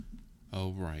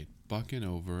All right, Bucking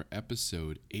Over,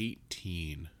 episode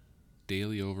 18.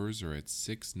 Daily overs are at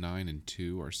 6, 9, and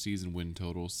 2. Our season win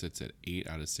total sits at 8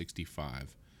 out of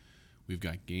 65. We've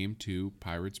got game 2,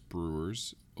 Pirates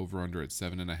Brewers, over under at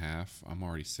 7.5. I'm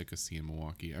already sick of seeing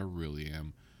Milwaukee. I really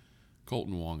am.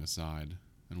 Colton Wong aside,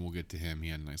 and we'll get to him. He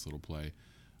had a nice little play.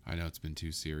 I know it's been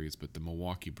 2 series, but the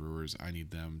Milwaukee Brewers, I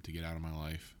need them to get out of my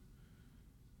life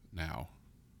now.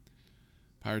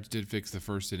 Pirates did fix the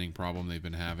first inning problem they've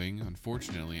been having.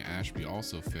 Unfortunately, Ashby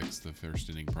also fixed the first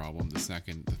inning problem, the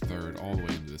second, the third, all the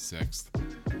way into the sixth.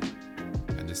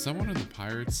 And is someone in the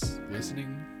Pirates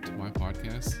listening to my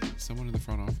podcast? Someone in the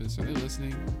front office? Are they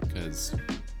listening? Because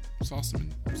I saw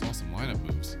some lineup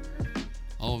moves.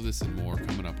 All of this and more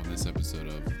coming up on this episode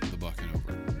of The Bucking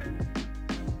Over.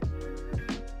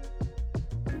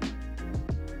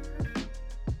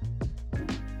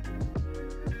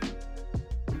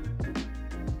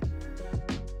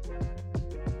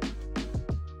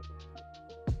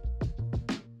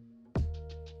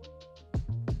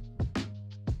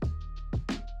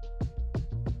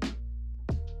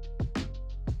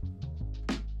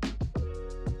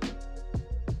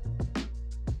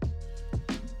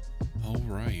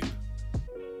 Right.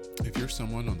 If you're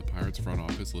someone on the Pirates front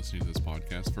office listening to this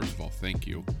podcast, first of all, thank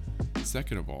you.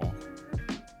 Second of all,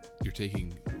 you're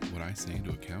taking what I say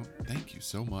into account. Thank you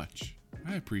so much.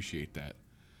 I appreciate that.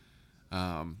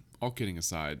 All kidding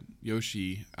aside,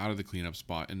 Yoshi out of the cleanup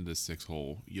spot into the 6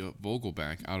 hole.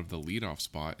 Vogelback out of the leadoff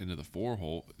spot into the 4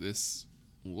 hole. This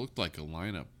looked like a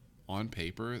lineup on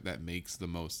paper that makes the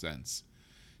most sense.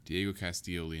 Diego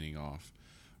Castillo leading off.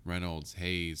 Reynolds,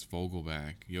 Hayes,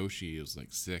 Vogelback, Yoshi is like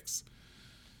 6.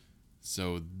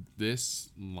 So this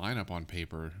lineup on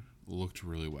paper looked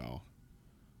really well.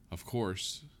 Of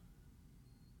course,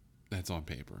 that's on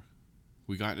paper.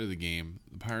 We got into the game.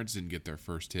 The Pirates didn't get their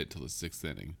first hit till the 6th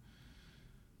inning.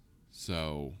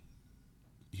 So,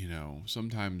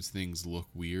 sometimes things look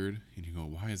weird. And you go,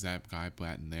 why is that guy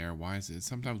batting there? Why is it?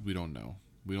 Sometimes we don't know.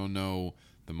 We don't know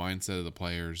the mindset of the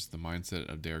players, the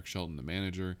mindset of Derek Shelton, the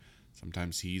manager.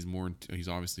 Sometimes he's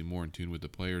obviously more in tune with the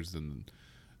players than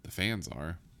the fans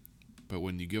are. But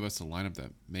when you give us a lineup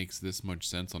that makes this much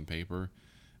sense on paper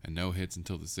and no hits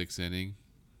until the 6th inning,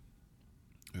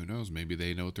 who knows? Maybe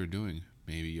they know what they're doing.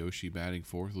 Maybe Yoshi batting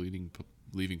 4th,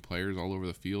 leaving players all over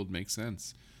the field makes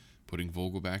sense. Putting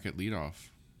Vogelback at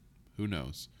leadoff, who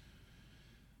knows?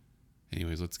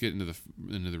 Anyways, let's get into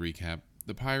the recap.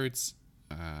 The Pirates,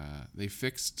 they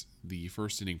fixed the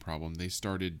first inning problem. They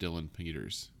started Dylan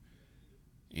Peters.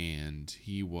 And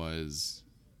he was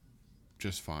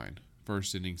just fine.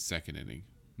 First inning, second inning,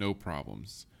 no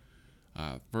problems.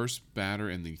 First batter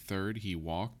in the 3rd, he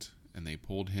walked, and they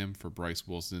pulled him for Bryce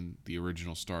Wilson, the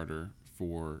original starter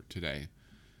for today.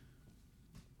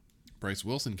 Bryce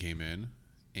Wilson came in,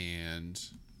 and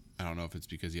I don't know if it's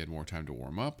because he had more time to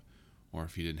warm up or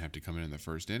if he didn't have to come in the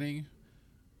first inning,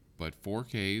 but 4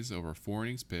 Ks over 4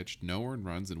 innings pitched, no earned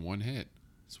runs, and 1 hit.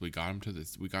 So we got to the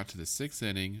 6th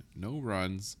inning, no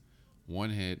runs,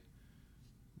 1 hit,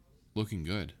 looking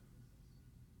good.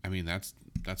 I mean, that's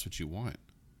what you want.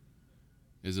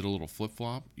 Is it a little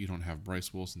flip-flop? You don't have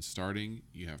Bryce Wilson starting,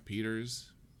 you have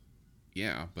Peters.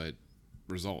 Yeah, but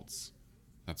results.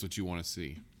 That's what you want to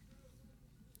see.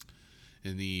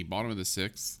 In the bottom of the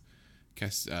 6th,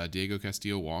 Diego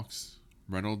Castillo walks.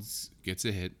 Reynolds gets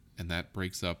a hit, and that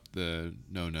breaks up the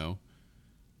no-no.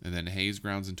 And then Hayes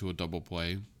grounds into a double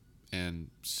play, and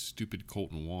stupid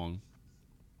Colton Wong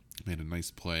made a nice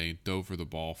play, dove for the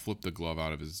ball, flipped the ball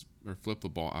out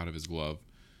of his glove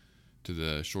to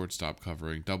the shortstop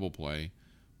covering, double play,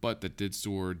 but that did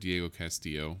score Diego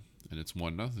Castillo, and it's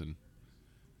 1-0.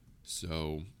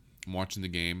 So I'm watching the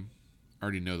game. I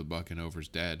already know the Bucking Over's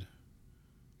dead,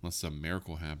 unless some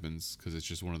miracle happens, because it's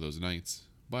just one of those nights.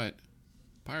 But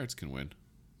Pirates can win,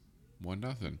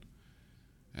 1-0.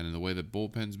 And in the way that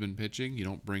bullpen's been pitching, you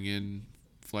don't bring in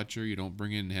Fletcher, you don't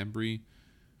bring in Hembree,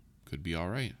 could be all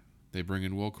right. They bring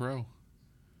in Will Crowe.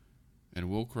 And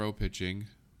Will Crowe pitching,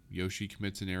 Yoshi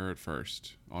commits an error at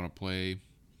first on a play,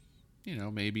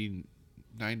 maybe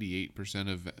 98%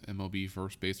 of MLB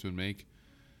first basemen make.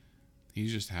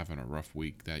 He's just having a rough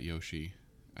week, that Yoshi.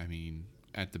 I mean,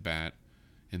 at the bat,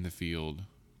 in the field,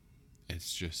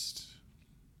 it's just...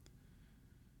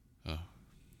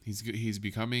 He's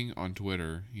becoming, on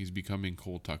Twitter, he's becoming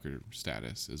Cole Tucker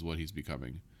status is what he's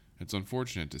becoming. It's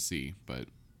unfortunate to see, but,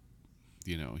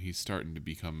 he's starting to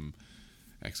become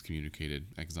excommunicated,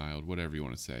 exiled, whatever you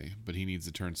want to say. But he needs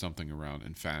to turn something around,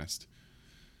 and fast.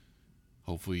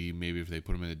 Hopefully, maybe if they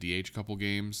put him in a DH couple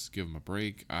games, give him a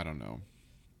break. I don't know.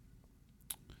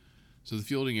 So the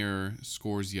fielding error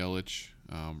scores Yelich.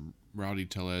 Rowdy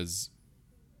Tellez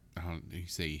I don't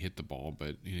say he hit the ball,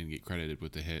 but he didn't get credited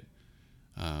with the hit.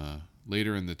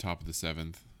 Later in the top of the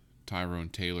seventh, Tyrone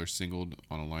Taylor singled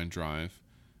on a line drive,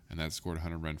 and that scored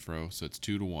Hunter Renfroe. So it's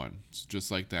 2-1. So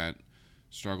just like that,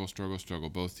 struggle,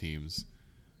 both teams.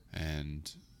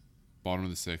 And bottom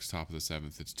of the sixth, top of the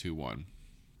seventh, it's 2-1.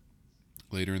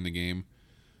 Later in the game,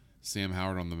 Sam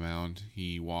Howard on the mound.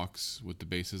 He walks with the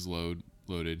bases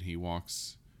loaded. He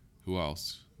walks, who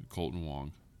else? Colton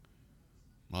Wong.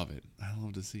 Love it. I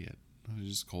love to see it.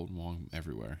 Just Colton Wong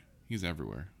everywhere. He's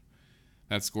everywhere.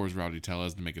 That scores Rowdy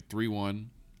Tellez to make it 3-1.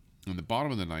 In the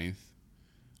bottom of the ninth,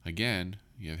 again,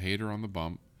 you have Hader on the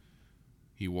bump.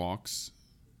 He walks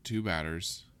 2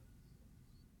 batters.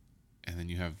 And then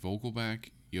you have Vogelbach,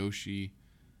 Yoshi,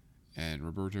 and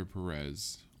Roberto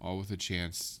Perez, all with a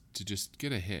chance to just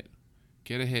get a hit.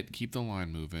 Get a hit, keep the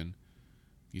line moving.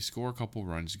 You score a couple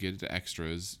runs, get it to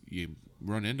extras. You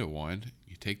run into one.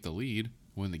 You take the lead,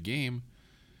 win the game.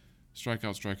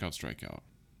 Strikeout.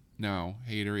 Now,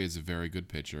 Hader is a very good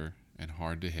pitcher and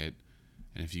hard to hit.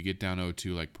 And if you get down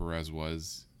 0-2 like Perez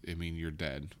was, I mean, you're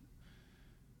dead.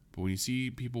 But when you see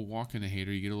people walk into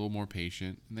Hader, you get a little more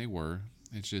patient, and they were.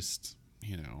 It's just,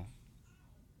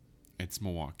 it's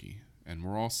Milwaukee. And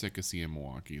we're all sick of seeing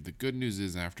Milwaukee. The good news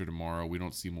is after tomorrow, we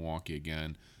don't see Milwaukee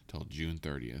again till June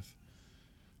 30th.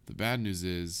 The bad news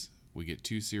is we get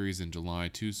 2 series in July,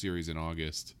 2 series in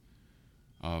August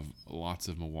of lots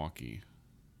of Milwaukee.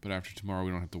 But after tomorrow,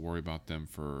 we don't have to worry about them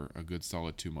for a good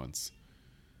solid 2 months.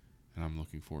 And I'm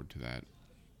looking forward to that.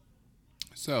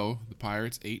 So, the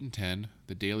Pirates, 8-10.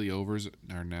 The daily overs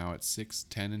are now at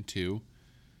 6-10-2.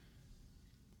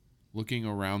 Looking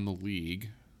around the league,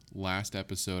 last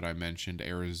episode I mentioned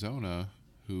Arizona,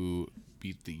 who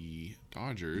beat the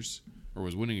Dodgers, or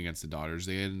was winning against the Dodgers.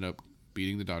 They ended up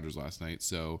beating the Dodgers last night,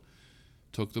 so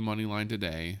took the money line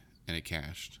today, and it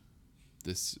cashed.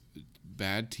 This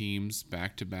bad teams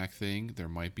back-to-back thing, there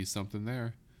might be something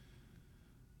there.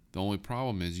 The only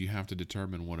problem is you have to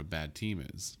determine what a bad team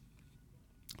is.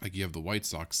 Like you have the White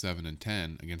Sox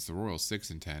 7-10 against the Royals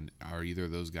 6-10. Are either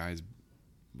of those guys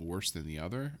worse than the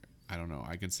other? I don't know.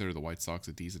 I consider the White Sox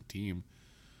a decent team.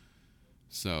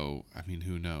 So, I mean,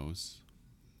 who knows?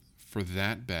 For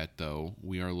that bet, though,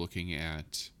 we are looking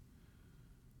at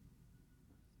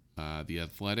the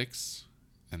Athletics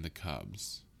and the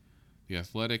Cubs. The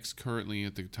Athletics currently,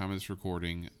 at the time of this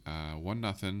recording,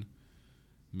 1-0,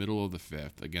 middle of the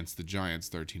fifth, against the Giants,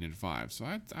 13-5. So,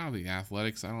 out of the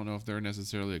Athletics, I don't know if they're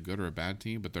necessarily a good or a bad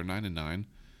team, but they're 9-9.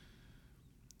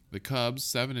 The Cubs,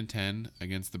 7-10,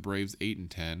 against the Braves,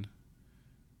 8-10.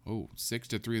 Oh,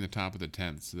 6-3 in the top of the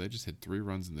 10th. So they just hit 3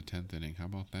 runs in the 10th inning. How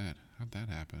about that? How'd that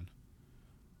happen?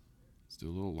 Let's do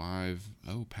a little live.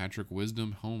 Oh, Patrick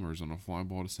Wisdom homers on a fly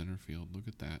ball to center field. Look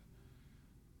at that.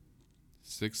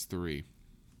 6-3.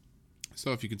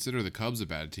 So if you consider the Cubs a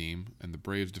bad team and the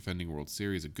Braves defending World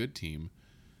Series a good team,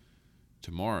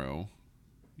 tomorrow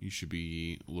you should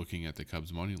be looking at the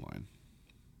Cubs money line.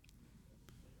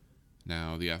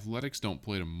 Now, the Athletics don't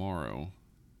play tomorrow.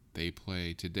 They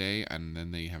play today, and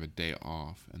then they have a day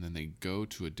off, and then they go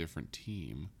to a different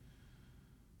team.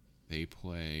 They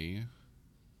play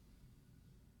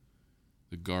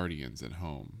the Guardians at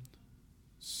home.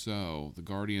 So, the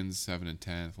Guardians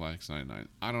 7-10, Athletics 9-9.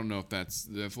 I don't know if that's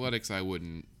the Athletics. I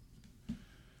wouldn't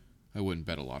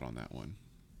bet a lot on that one,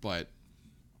 but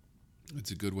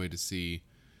it's a good way to see,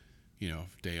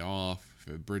 if day off, if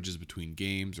it bridges between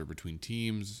games or between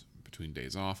teams, between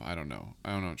days off. I don't know.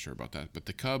 I'm not sure about that. But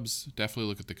the Cubs, definitely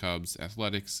look at the Cubs.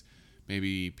 Athletics,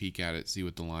 maybe peek at it, see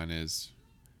what the line is.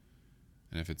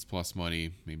 And if it's plus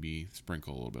money, maybe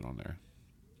sprinkle a little bit on there.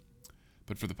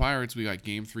 But for the Pirates, we got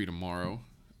Game 3 tomorrow.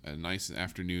 A nice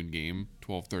afternoon game,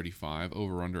 12:35.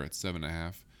 Over-under at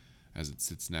 7.5 as it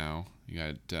sits now.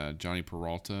 You got Johnny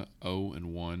Peralta,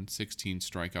 0-1, 16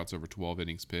 strikeouts over 12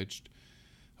 innings pitched.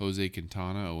 Jose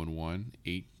Quintana, 0-1,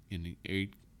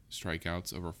 8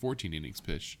 strikeouts over 14 innings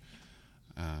pitched.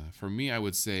 For me, I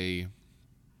would say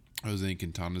Jose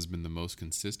Quintana has been the most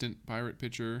consistent Pirate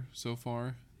pitcher so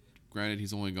far. Granted,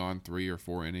 he's only gone 3 or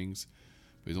 4 innings,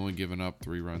 but he's only given up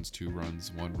 3 runs, 2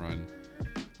 runs, 1 run.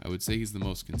 I would say he's the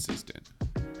most consistent.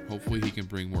 Hopefully he can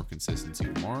bring more consistency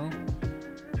tomorrow.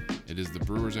 It is the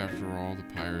Brewers after all. The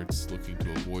Pirates looking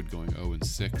to avoid going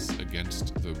 0-6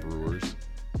 against the Brewers.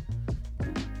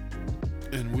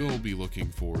 And we'll be looking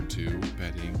forward to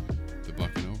betting the buck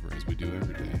and over as we do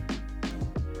every day.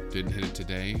 Didn't hit it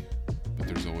today, but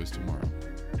there's always tomorrow.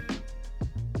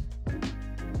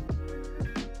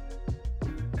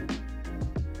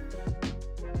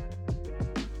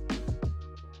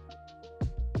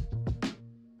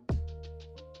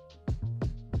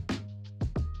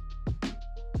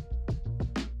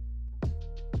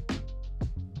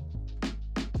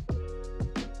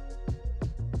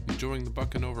 enjoying the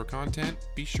Buckin' Over content,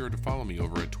 be sure to follow me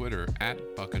over at Twitter at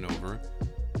Buckin' Over,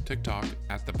 TikTok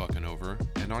at The Buckin' Over,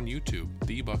 and on YouTube,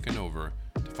 The Buckin' Over,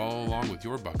 to follow along with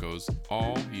your buckos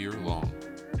all year long.